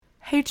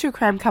Hey, True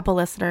Crime Couple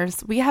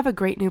listeners, we have a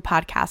great new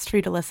podcast for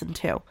you to listen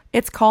to.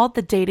 It's called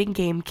The Dating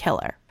Game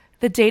Killer.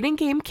 The Dating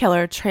Game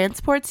Killer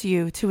transports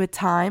you to a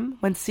time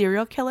when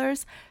serial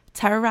killers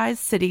terrorized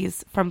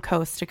cities from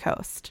coast to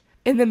coast.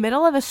 In the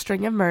middle of a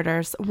string of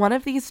murders, one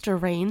of these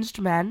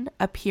deranged men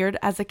appeared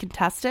as a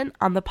contestant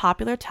on the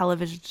popular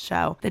television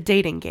show The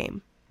Dating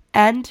Game.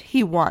 And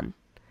he won.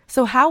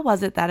 So how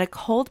was it that a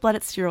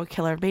cold-blooded serial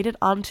killer made it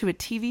onto a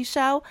TV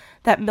show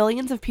that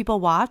millions of people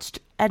watched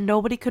and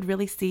nobody could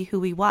really see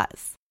who he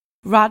was?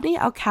 Rodney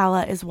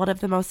Alcala is one of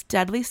the most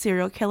deadly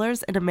serial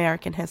killers in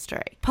American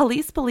history.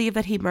 Police believe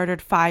that he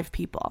murdered 5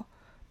 people,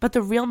 but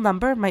the real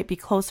number might be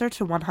closer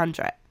to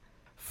 100.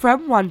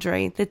 From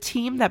Wondery, the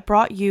team that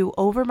brought you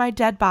Over My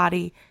Dead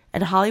Body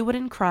and Hollywood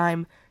in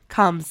Crime,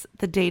 comes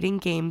The Dating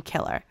Game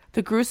Killer,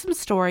 the gruesome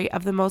story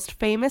of the most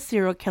famous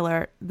serial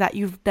killer that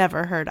you've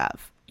never heard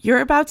of.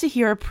 You're about to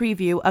hear a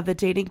preview of The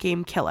Dating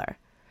Game Killer.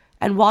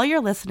 And while you're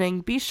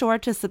listening, be sure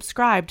to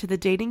subscribe to The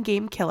Dating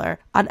Game Killer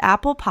on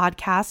Apple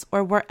Podcasts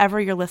or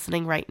wherever you're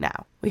listening right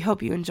now. We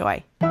hope you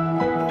enjoy. From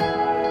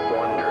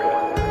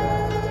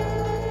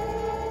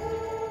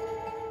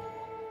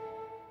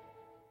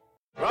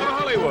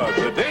Hollywood,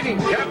 the dating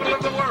capital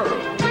of the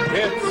world,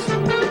 it's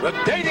The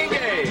Dating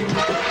Game.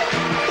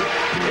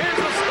 Here's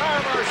the star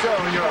of our show,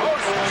 your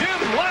host, Jim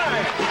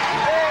Lang.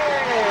 Hey!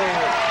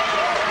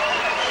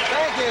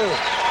 Thank you.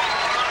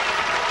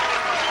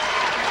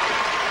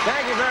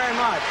 Thank you very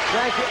much.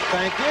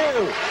 Thank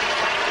you.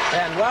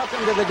 And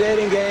welcome to The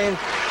Dating Game.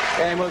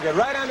 And we'll get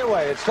right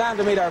underway. It's time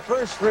to meet our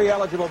first 3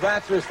 eligible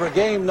bachelors for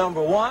game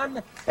number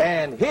 1.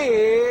 And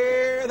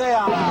here they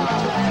are.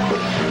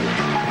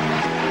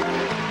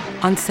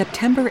 On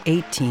September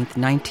 18,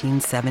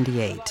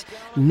 1978,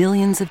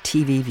 millions of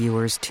TV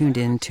viewers tuned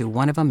in to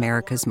one of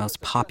America's most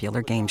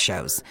popular game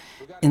shows.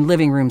 In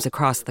living rooms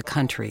across the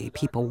country,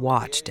 people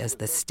watched as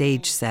the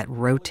stage set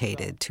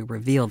rotated to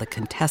reveal the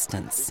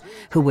contestants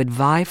who would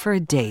vie for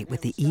a date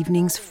with the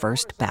evening's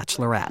first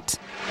bachelorette.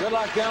 Good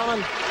luck,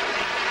 gentlemen.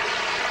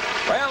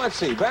 Well, let's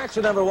see.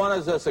 Bachelor number 1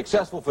 is a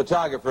successful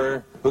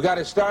photographer who got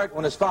his start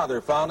when his father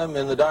found him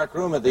in the dark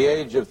room at the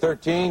age of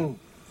 13,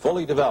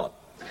 fully developed.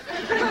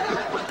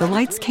 The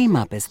lights came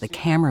up as the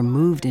camera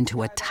moved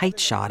into a tight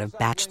shot of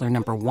Bachelor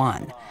number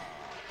 1.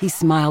 He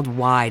smiled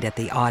wide at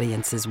the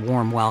audience's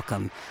warm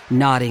welcome,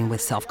 nodding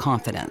with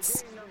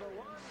self-confidence.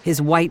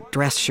 His white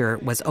dress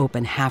shirt was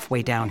open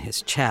halfway down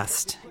his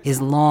chest. His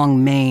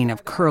long mane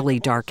of curly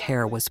dark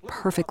hair was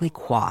perfectly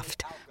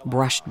coiffed,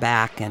 brushed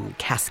back and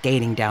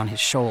cascading down his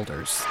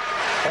shoulders.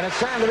 And it's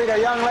time to meet our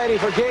young lady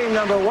for game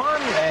number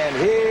 1, and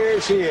here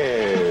she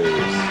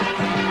is.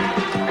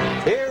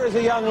 Here is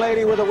a young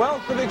lady with a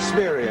wealth of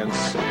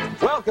experience.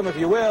 Welcome, if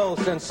you will,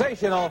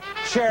 sensational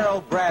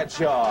Cheryl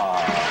Bradshaw.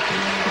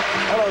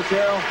 Hello,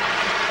 Cheryl.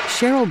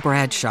 Cheryl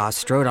Bradshaw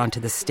strode onto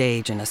the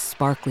stage in a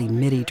sparkly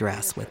midi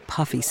dress with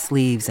puffy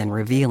sleeves and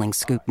revealing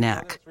scoop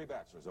neck.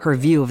 Her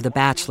view of the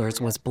bachelors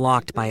was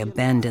blocked by a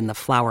bend in the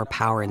flower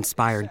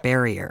power-inspired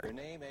barrier.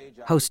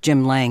 Host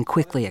Jim Lang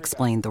quickly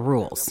explained the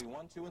rules.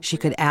 She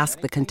could ask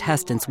the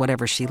contestants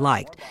whatever she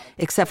liked,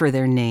 except for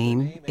their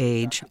name,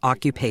 age,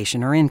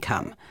 occupation, or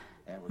income.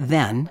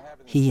 Then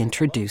he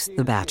introduced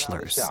the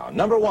bachelors.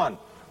 Number 1,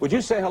 would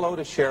you say hello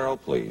to Cheryl,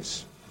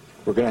 please?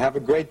 We're going to have a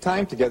great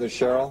time together,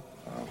 Cheryl.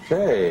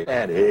 Okay,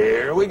 and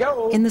here we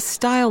go. In the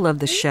style of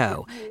the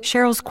show,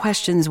 Cheryl's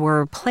questions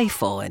were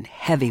playful and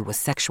heavy with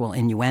sexual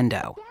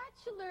innuendo.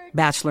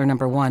 Bachelor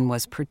number 1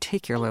 was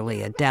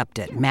particularly adept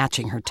at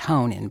matching her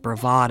tone in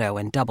bravado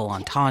and double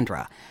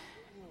entendre.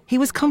 He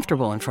was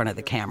comfortable in front of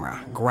the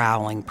camera,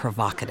 growling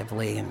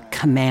provocatively and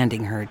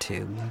commanding her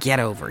to get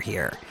over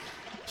here.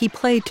 He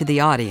played to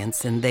the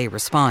audience, and they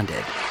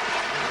responded.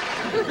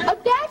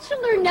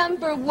 Bachelor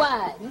number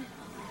 1,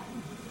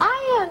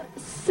 I am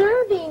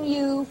serving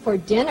you for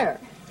dinner.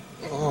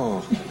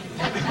 Oh.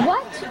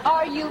 What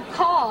are you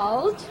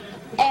called,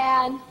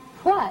 and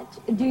what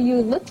do you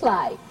look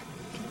like?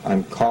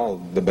 I'm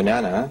called the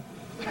Banana,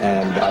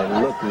 and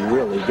I look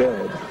really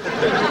good.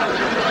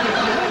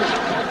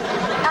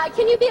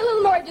 Can you be a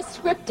little more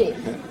descriptive?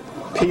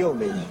 Peel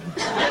me.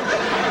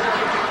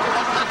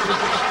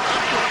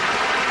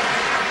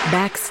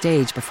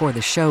 Backstage before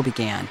the show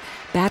began,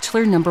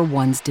 Bachelor number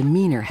 1's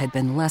demeanor had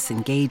been less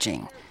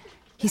engaging.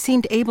 He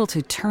seemed able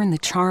to turn the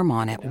charm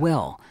on at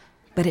will,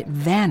 but it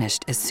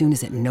vanished as soon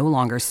as it no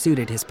longer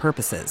suited his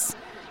purposes.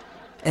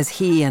 As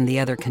he and the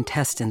other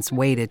contestants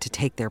waited to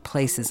take their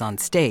places on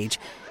stage,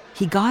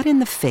 he got in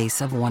the face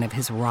of one of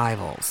his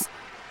rivals.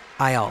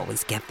 "I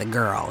always get the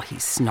girl," he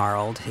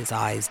snarled, his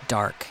eyes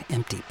dark,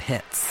 empty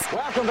pits.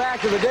 Welcome back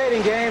to The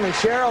Dating Game, and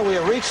Cheryl, we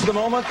have reached the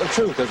moment of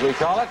truth, as we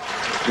call it.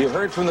 You've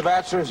heard from the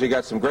bachelors, you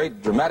got some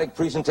great dramatic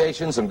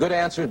presentations, some good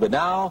answers, but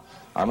now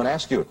I'm going to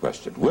ask you a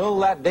question. Will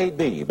that date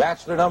be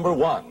Bachelor number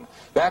 1,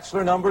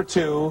 Bachelor number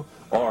 2,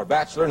 or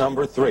Bachelor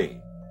number 3?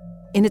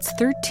 In its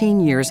 13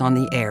 years on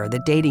the air,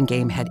 The Dating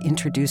Game had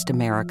introduced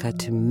America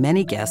to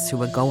many guests who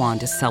would go on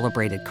to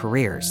celebrated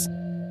careers.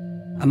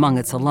 Among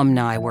its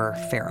alumni were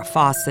Farrah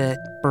Fawcett,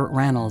 Burt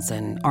Reynolds,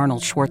 and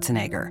Arnold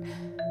Schwarzenegger.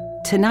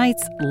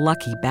 Tonight's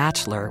lucky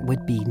bachelor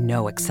would be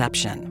no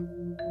exception.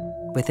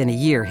 Within a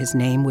year, his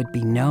name would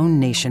be known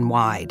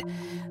nationwide,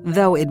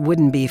 though it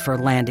wouldn't be for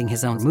landing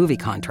his own movie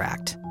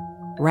contract.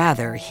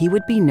 Rather, he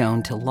would be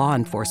known to law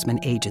enforcement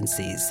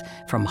agencies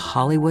from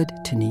Hollywood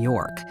to New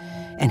York,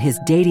 and his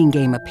dating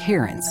game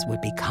appearance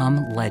would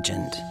become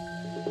legend.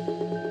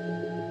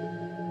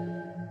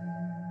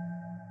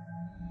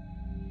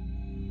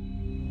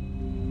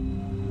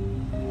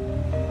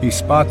 He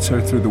spots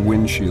her through the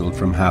windshield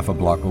from half a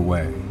block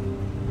away.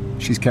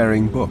 She's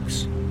carrying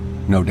books,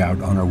 no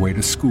doubt on her way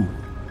to school.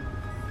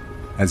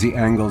 As he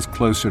angles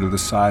closer to the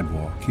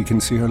sidewalk, he can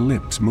see her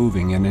lips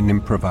moving in an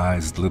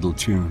improvised little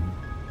tune.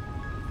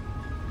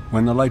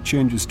 When the light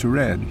changes to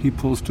red, he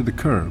pulls to the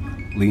curb,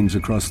 leans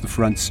across the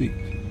front seat.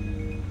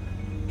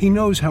 He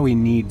knows how he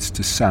needs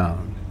to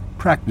sound,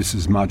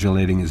 practices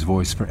modulating his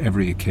voice for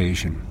every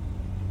occasion.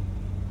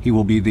 He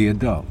will be the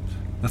adult,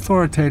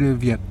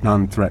 authoritative yet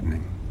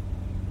non-threatening,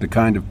 the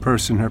kind of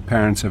person her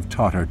parents have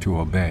taught her to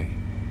obey.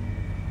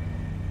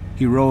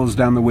 He rolls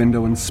down the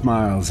window and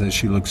smiles as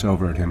she looks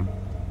over at him.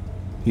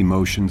 He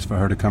motions for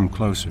her to come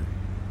closer.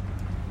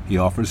 He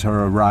offers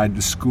her a ride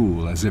to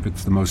school as if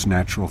it's the most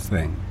natural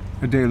thing,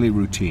 a daily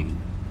routine.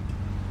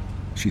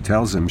 She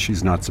tells him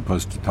she's not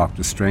supposed to talk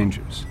to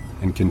strangers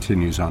and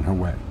continues on her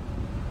way.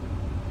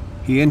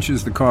 He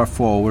inches the car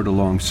forward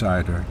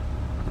alongside her.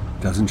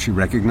 Doesn't she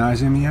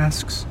recognize him, he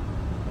asks.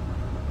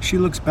 She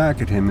looks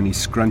back at him and he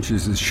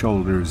scrunches his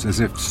shoulders as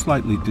if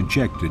slightly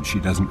dejected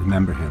she doesn't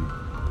remember him.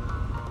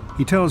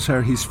 He tells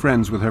her he's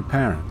friends with her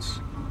parents.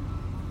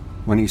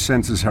 When he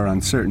senses her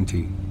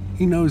uncertainty,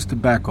 he knows to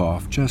back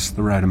off just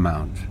the right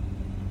amount.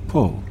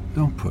 Pull,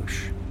 don't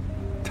push.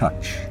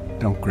 Touch,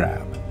 don't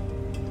grab.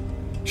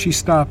 She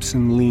stops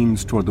and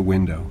leans toward the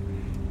window.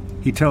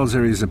 He tells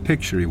her he's a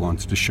picture he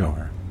wants to show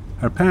her.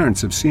 Her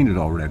parents have seen it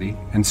already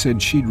and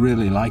said she'd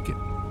really like it.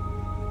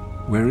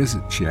 Where is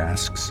it, she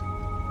asks.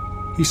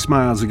 He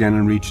smiles again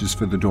and reaches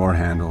for the door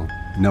handle,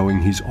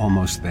 knowing he's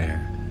almost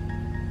there.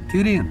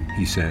 Get in,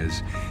 he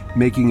says,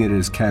 making it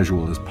as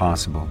casual as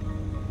possible.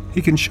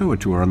 He can show it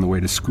to her on the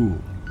way to school.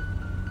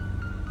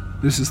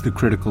 This is the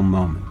critical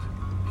moment.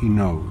 He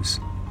knows.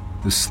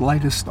 The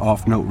slightest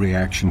off-note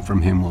reaction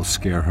from him will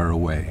scare her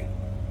away.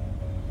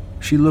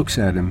 She looks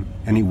at him,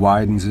 and he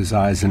widens his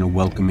eyes in a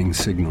welcoming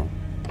signal.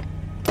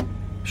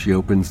 She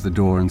opens the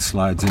door and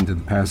slides into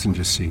the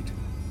passenger seat.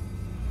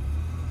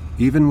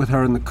 Even with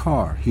her in the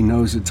car, he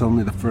knows it's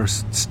only the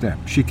first step.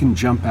 She can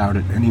jump out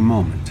at any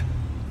moment.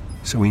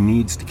 So he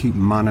needs to keep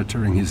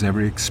monitoring his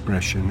every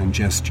expression and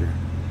gesture.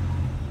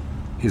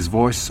 His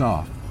voice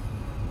soft.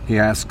 He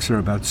asks her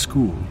about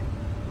school.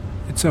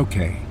 It's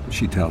okay,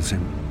 she tells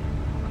him.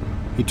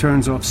 He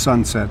turns off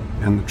Sunset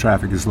and the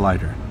traffic is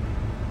lighter.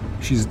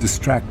 She's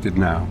distracted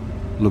now,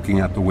 looking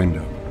out the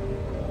window.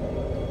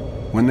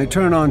 When they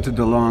turn on to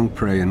DeLong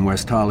Prairie in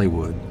West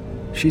Hollywood,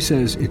 she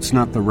says it's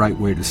not the right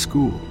way to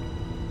school.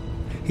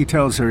 He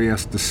tells her he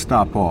has to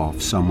stop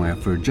off somewhere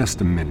for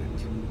just a minute.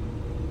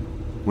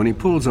 When he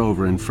pulls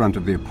over in front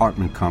of the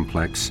apartment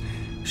complex,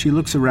 she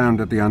looks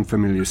around at the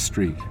unfamiliar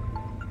street.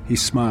 He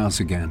smiles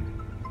again.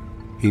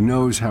 He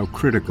knows how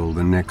critical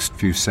the next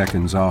few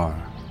seconds are.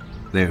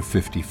 They're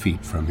 50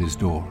 feet from his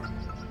door.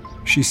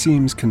 She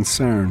seems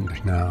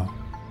concerned now.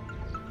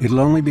 It'll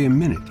only be a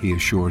minute, he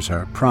assures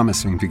her,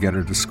 promising to get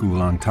her to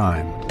school on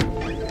time.